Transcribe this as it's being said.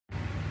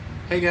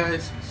Hey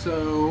guys,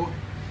 so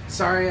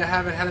sorry I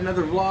haven't had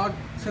another vlog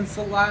since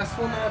the last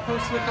one that I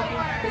posted a couple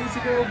days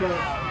ago,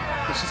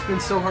 but it's just been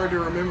so hard to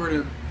remember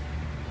to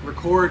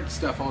record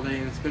stuff all day,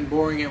 and it's been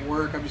boring at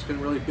work. I've just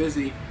been really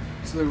busy,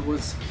 so there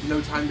was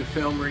no time to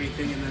film or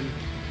anything. And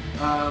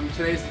then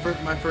today's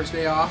my first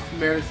day off.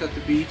 Meredith's at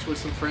the beach with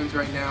some friends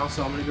right now,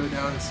 so I'm going to go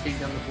down and skate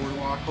down the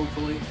boardwalk.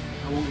 Hopefully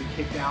I won't get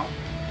kicked out,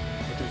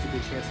 but there's a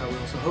good chance I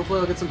will. So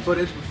hopefully I'll get some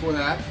footage before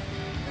that,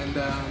 and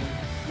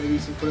maybe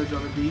some footage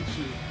on the beach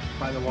and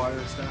by the water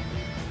and stuff.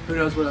 Who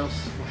knows what else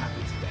will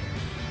happen today.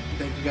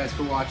 Thank you guys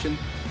for watching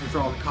and for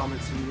all the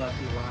comments that you left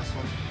in the last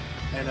one.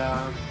 And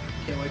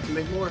can't wait to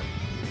make more.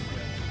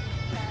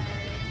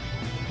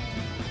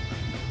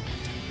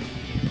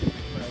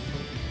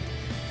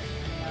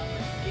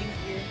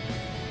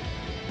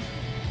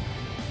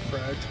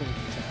 Fried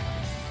Twinkie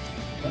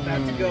time.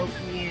 About to go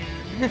in.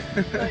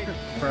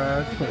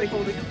 Fried Twinkie. Like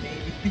holding a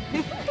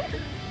baby.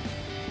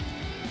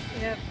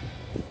 Yep.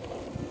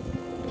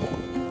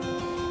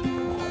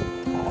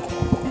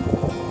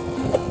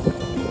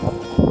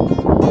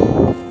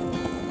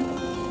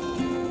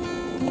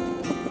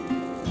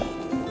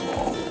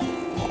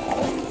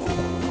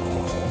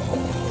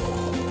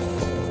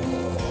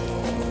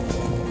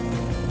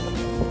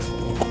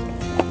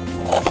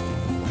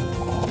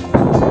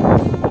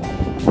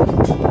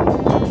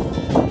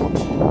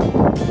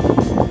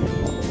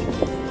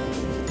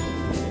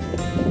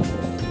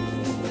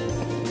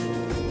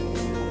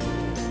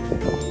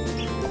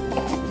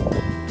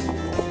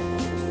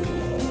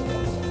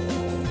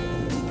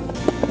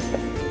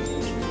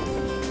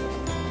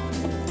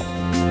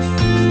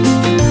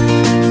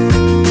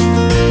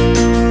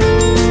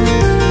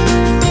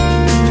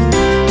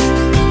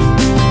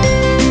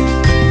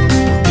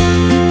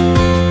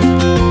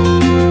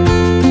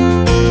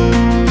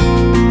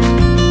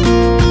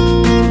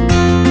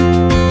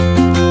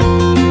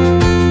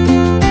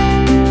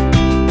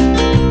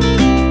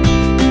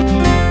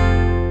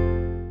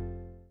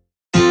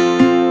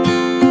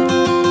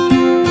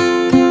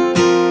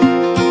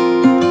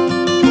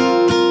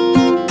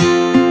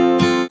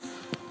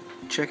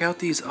 Check out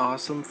these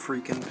awesome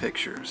freaking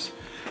pictures.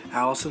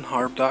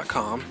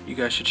 AllisonHarp.com. You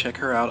guys should check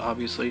her out,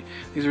 obviously.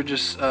 These are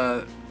just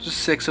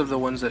 6 of the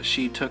ones that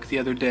she took the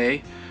other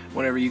day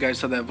whenever you guys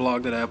saw that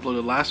vlog that I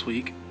uploaded last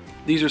week.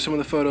 These are some of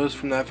the photos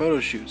from that photo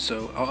shoot,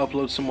 so I'll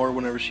upload some more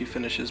whenever she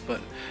finishes, but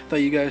I thought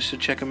you guys should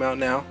check them out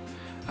now.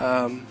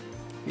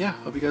 Yeah,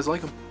 hope you guys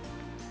like them.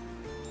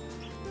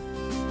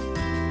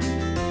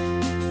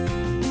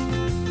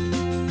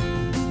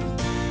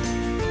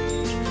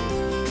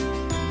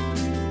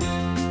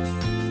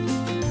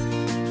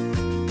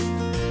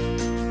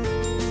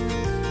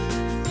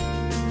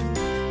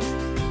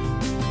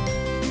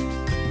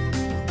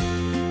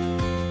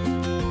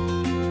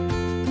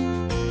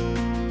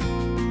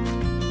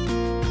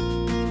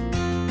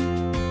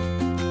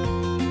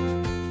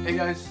 Hey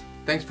guys,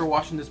 thanks for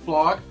watching this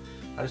vlog.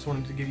 I just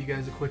wanted to give you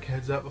guys a quick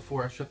heads up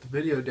before I shut the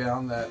video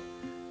down that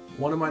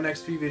one of my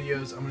next few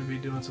videos I'm going to be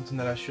doing something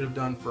that I should have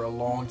done for a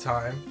long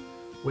time,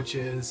 which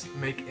is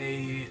make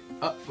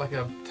like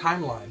a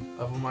timeline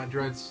of my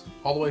dreads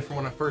all the way from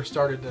when I first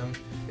started them.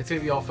 It's going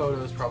to be all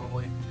photos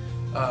probably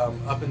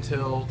up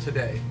until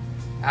today.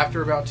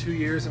 After about 2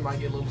 years it might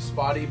get a little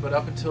spotty, but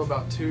up until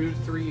about 2 to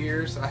 3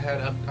 years I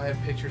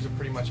had pictures of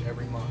pretty much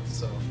every month.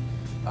 So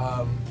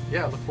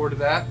yeah, look forward to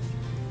that.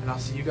 And I'll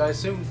see you guys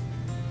soon.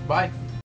 Bye.